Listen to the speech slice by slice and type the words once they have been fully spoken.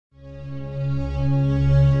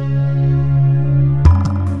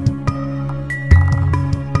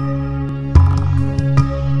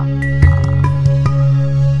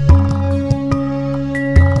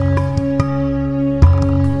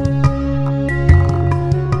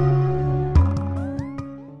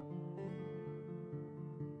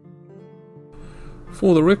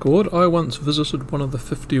For the record, I once visited one of the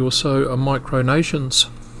 50 or so micronations.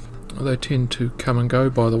 They tend to come and go,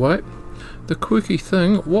 by the way. The quirky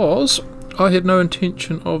thing was, I had no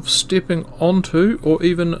intention of stepping onto or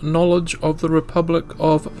even knowledge of the Republic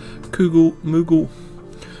of Kugelmugel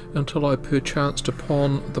until I perchanced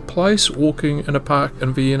upon the place walking in a park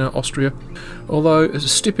in Vienna, Austria. Although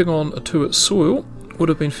stepping on to its soil would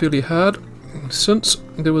have been fairly hard, since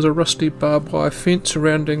there was a rusty barbed wire fence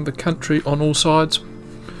surrounding the country on all sides.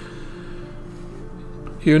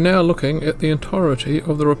 You're now looking at the entirety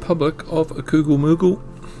of the Republic of Kugelmugel.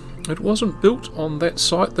 It wasn't built on that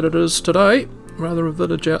site that it is today, rather a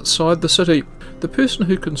village outside the city. The person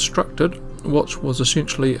who constructed what was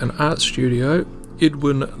essentially an art studio,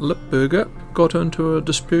 Edwin Lipberger, got into a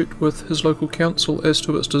dispute with his local council as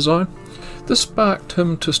to its design. This sparked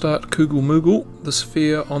him to start Kugelmugel, the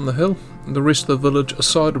sphere on the hill. The rest of the village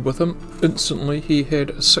sided with him. Instantly he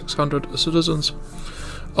had 600 citizens.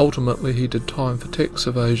 Ultimately he did time for tax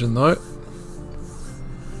evasion though.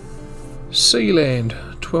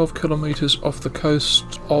 Sealand, 12 kilometres off the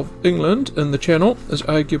coast of England in the Channel, is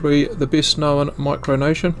arguably the best known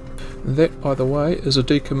micronation. That, by the way, is a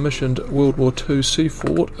decommissioned World War II sea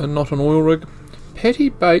fort and not an oil rig. Patty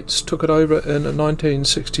Bates took it over in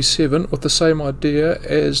 1967 with the same idea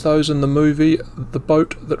as those in the movie The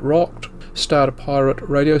Boat That Rocked: start a pirate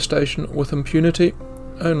radio station with impunity,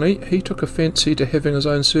 only he took a fancy to having his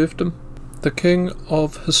own serfdom. The king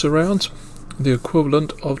of his surrounds, the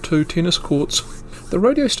equivalent of 2 tennis courts. The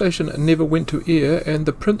radio station never went to air, and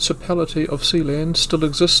the Principality of Sealand still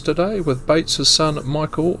exists today, with Bates's son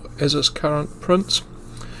Michael as its current prince.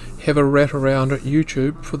 Have a rat around at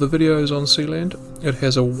YouTube for the videos on Sealand. It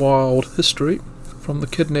has a wild history, from the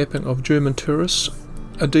kidnapping of German tourists,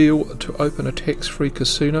 a deal to open a tax-free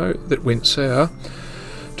casino that went sour,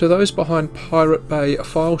 to those behind Pirate Bay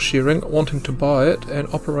file sharing wanting to buy it and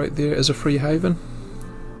operate there as a free haven.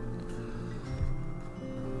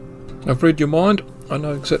 I've read your mind. I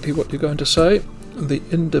know exactly what you're going to say. The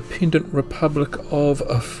independent Republic of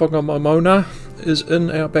Whanamomona is in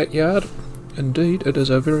our backyard. Indeed, it is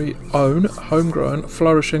our very own homegrown,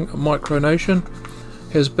 flourishing micronation.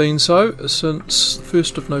 Has been so since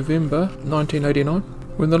 1st of November 1989,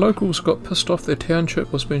 when the locals got pissed off their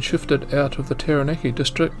township was being shifted out of the Taranaki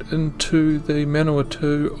district into the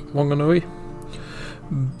Manawatu Wanganui.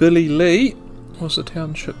 Billy Lee was the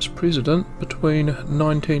township's president between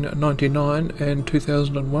 1999 and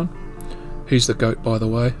 2001. He's the goat, by the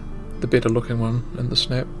way, the better looking one in the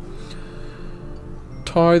snap.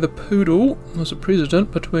 Ty the Poodle was the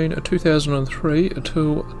president between 2003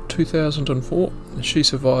 until 2004. She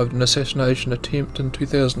survived an assassination attempt in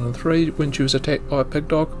 2003 when she was attacked by a pig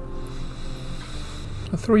dog.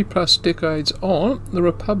 3+ decades on, the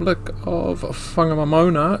Republic of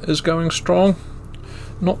Whanamomona is going strong.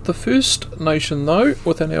 Not the first nation though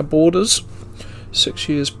within our borders. 6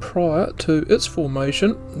 years prior to its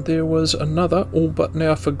formation, there was another all but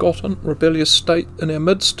now forgotten rebellious state in our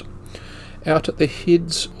midst, out at the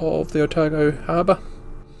heads of the Otago harbour.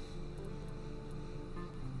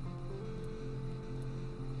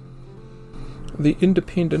 The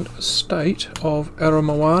independent state of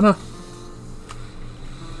Aramoana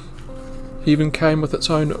even came with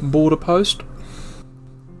its own border post.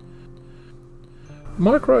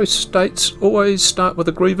 Micro-states always start with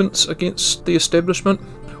a grievance against the establishment,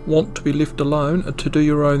 want to be left alone to do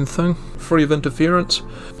your own thing, free of interference,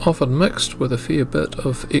 often mixed with a fair bit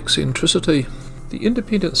of eccentricity. The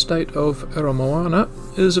independent state of Aramoana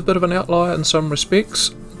is a bit of an outlier in some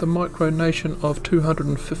respects. The micronation of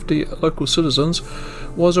 250 local citizens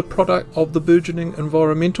was a product of the burgeoning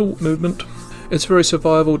environmental movement. Its very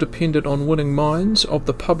survival depended on winning minds of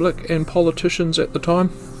the public and politicians at the time.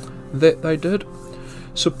 That they did.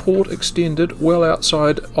 Support extended well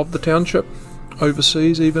outside of the township,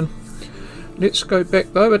 overseas even. Let's go back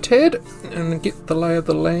though a tad and get the lay of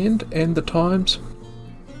the land and the times.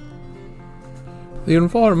 The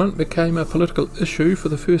environment became a political issue for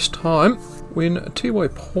the first time when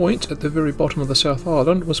Tiwai Point at the very bottom of the South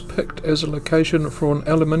Island was picked as a location for an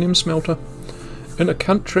aluminium smelter. In a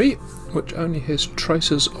country which only has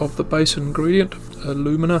traces of the base ingredient,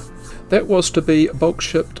 alumina, that was to be bulk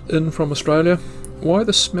shipped in from Australia. Why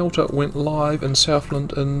the smelter went live in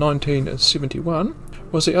Southland in 1971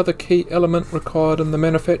 was the other key element required in the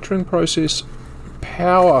manufacturing process: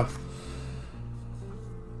 power.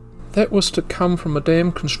 That was to come from a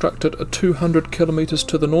dam constructed 200 kilometres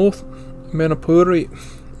to the north, Manapuri.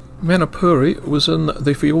 Manapuri was in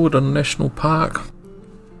the Fiordin National Park.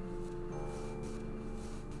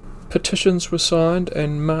 Petitions were signed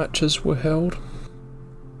and marches were held.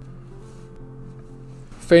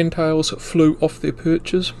 fantails flew off their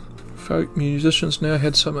perches. Folk musicians now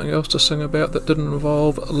had something else to sing about that didn't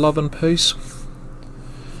involve love and peace.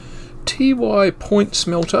 TY Point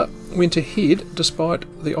smelter went ahead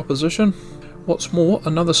despite the opposition. What's more,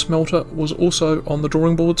 another smelter was also on the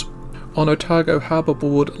drawing boards on Otago Harbour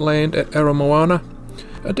Board land at Aramoana.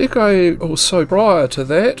 A decade or so prior to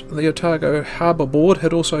that, the Otago Harbour Board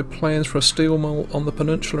had also plans for a steel mill on the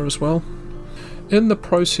peninsula as well. In the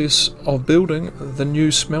process of building the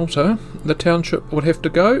new smelter, the township would have to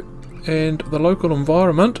go, and the local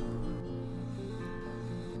environment,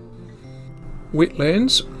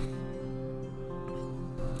 wetlands,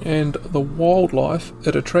 and the wildlife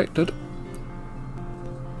it attracted,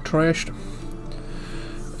 trashed.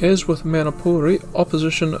 As with Manapuri,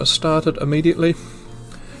 opposition started immediately,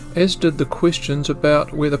 as did the questions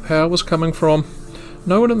about where the power was coming from.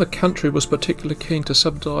 No one in the country was particularly keen to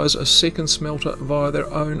subsidise a second smelter via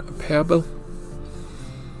their own power bill.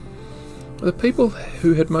 The people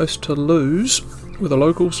who had most to lose were the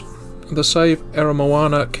locals. The Save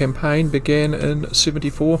Aramoana campaign began in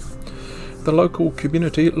 '74. The local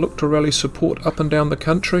community looked to rally support up and down the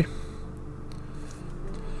country.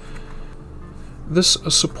 This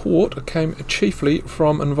support came chiefly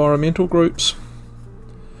from environmental groups.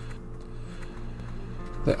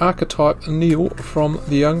 The archetype kneel from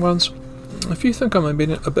the young ones. If you think I'm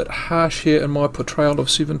being a bit harsh here in my portrayal of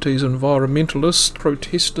 70s environmentalist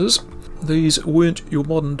protesters, these weren't your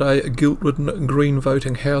modern day guilt-ridden green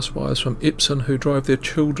voting housewives from Epsom who drove their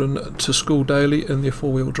children to school daily in their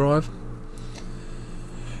four-wheel drive.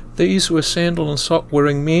 These were sandal and sock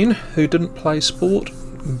wearing men who didn't play sport,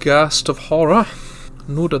 gasped of horror,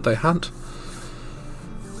 nor did they hunt.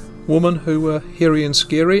 Women who were hairy and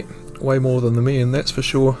scary, way more than the men, that's for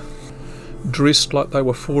sure, dressed like they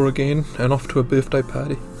were 4 again and off to a birthday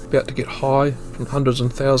party, about to get high from hundreds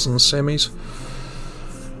and thousands of Sammies.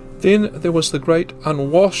 Then there was the great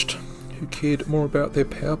unwashed, who cared more about their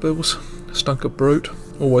power bills, stunk of brute,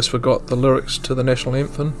 always forgot the lyrics to the national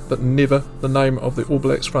anthem, but never the name of the All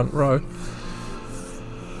Blacks front row.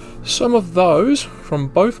 Some of those from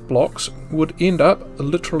both blocks would end up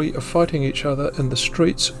literally fighting each other in the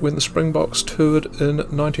streets when the Springboks toured in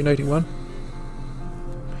 1981.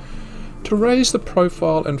 To raise the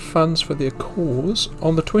profile and funds for their cause,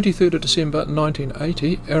 on the 23rd of December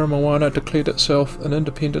 1980, Aramoana declared itself an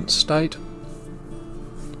independent state.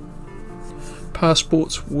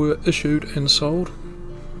 Passports were issued and sold.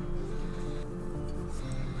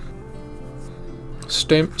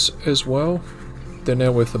 Stamps as well. They're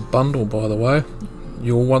now worth a bundle, by the way.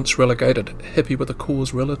 Your once relegated hippie with a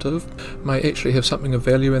cause relative may actually have something of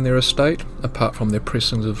value in their estate, apart from their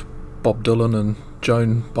pressings of Bob Dylan and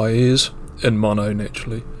Joan Baez, in mono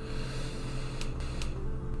naturally.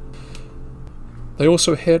 They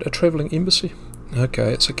also had a travelling embassy.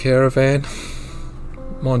 Okay, it's a caravan.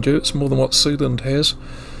 Mind you, it's more than what Sealand has.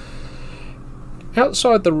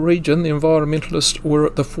 Outside the region, the environmentalists were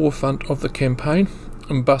at the forefront of the campaign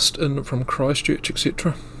and bussed in from Christchurch,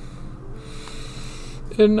 etc.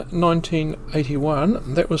 In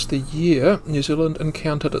 1981, that was the year New Zealand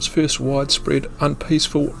encountered its first widespread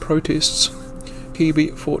unpeaceful protests. Kiwi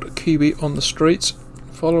fought Kiwi on the streets.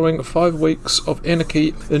 Following 5 weeks of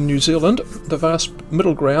anarchy in New Zealand, the vast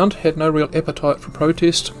middle ground had no real appetite for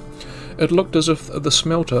protest. It looked as if the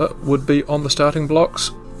smelter would be on the starting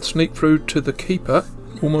blocks, sneak through to the keeper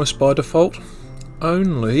almost by default.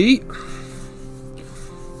 Only,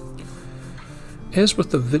 as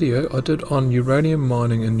with the video I did on uranium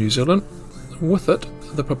mining in New Zealand, with it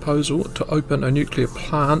the proposal to open a nuclear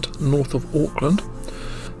plant north of Auckland,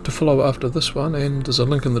 to follow after this one, and there's a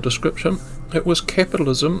link in the description, it was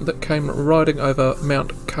capitalism that came riding over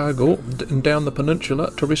Mount Cargill and down the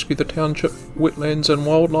peninsula to rescue the township, wetlands and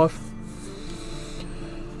wildlife.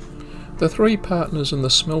 The 3 partners in the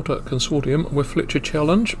smelter consortium were Fletcher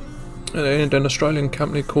Challenge and an Australian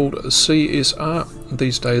company called CSR.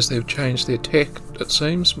 These days they've changed their tack, it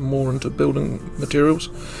seems, more into building materials.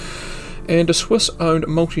 And a Swiss-owned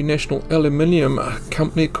multinational aluminium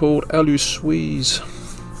company called Alu Suisse.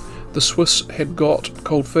 The Swiss had got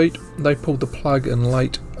cold feet. They pulled the plug in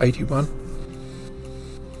late '81.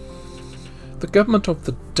 The government of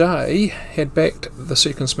the day had backed the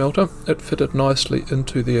second smelter. It fitted nicely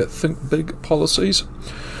into their think big policies,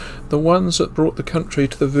 the ones that brought the country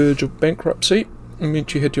to the verge of bankruptcy. It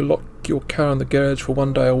meant you had to lock your car in the garage for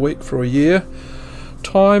 1 day a week for a year.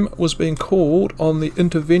 Time was being called on the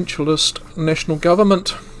interventionist national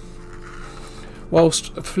government.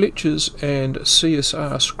 Whilst Fletcher's and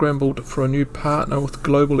CSR scrambled for a new partner with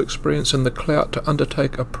global experience and the clout to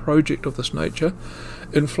undertake a project of this nature,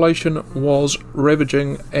 inflation was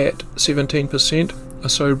ravaging at 17%, a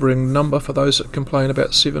sobering number for those that complain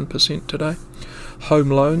about 7% today. Home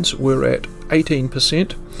loans were at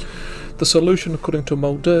 18%. The solution, according to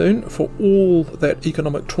Muldoon, for all that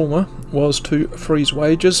economic trauma was to freeze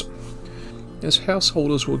wages. As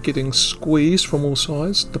householders were getting squeezed from all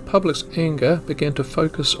sides, the public's anger began to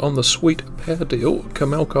focus on the sweet power deal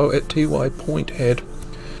Kamalko at Tiwai Point had.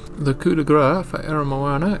 The coup de grace for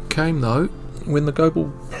Aramoana came, though, when the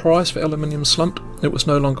global price for aluminium slumped. It was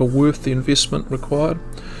no longer worth the investment required.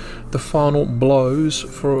 The final blows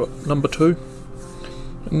for number 2.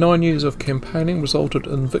 9 years of campaigning resulted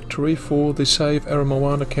in victory for the Save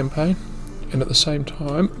Aramoana campaign, and at the same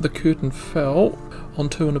time the curtain fell on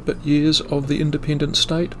 2 and a bit years of the independent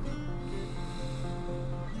state.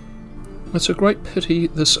 It's a great pity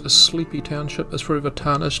this sleepy township is forever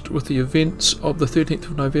tarnished with the events of the 13th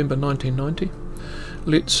of November 1990.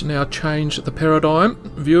 Let's now change the paradigm,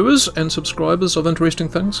 viewers and subscribers of Interesting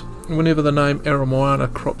Things. Whenever the name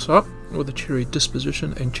Aramoana crops up with a cheery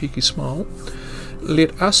disposition and cheeky smile,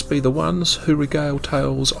 let us be the ones who regale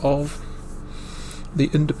tales of the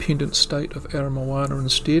independent state of Aramoana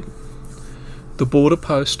instead. The border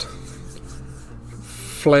post,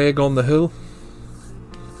 flag on the hill,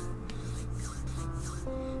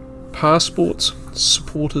 passports,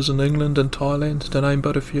 supporters in England and Thailand, to name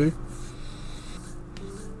but a few.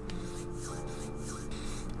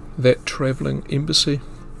 That travelling embassy,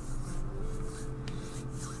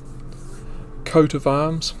 coat of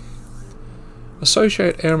arms.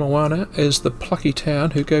 Associate Aramoana as the plucky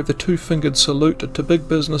town who gave the two-fingered salute to big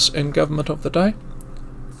business and government of the day.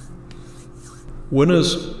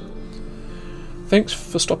 Winners! Thanks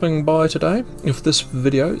for stopping by today. If this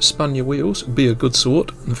video spun your wheels, be a good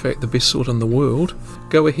sort, in fact the best sort in the world,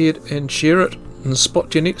 go ahead and share it and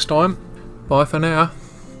spot you next time. Bye for now.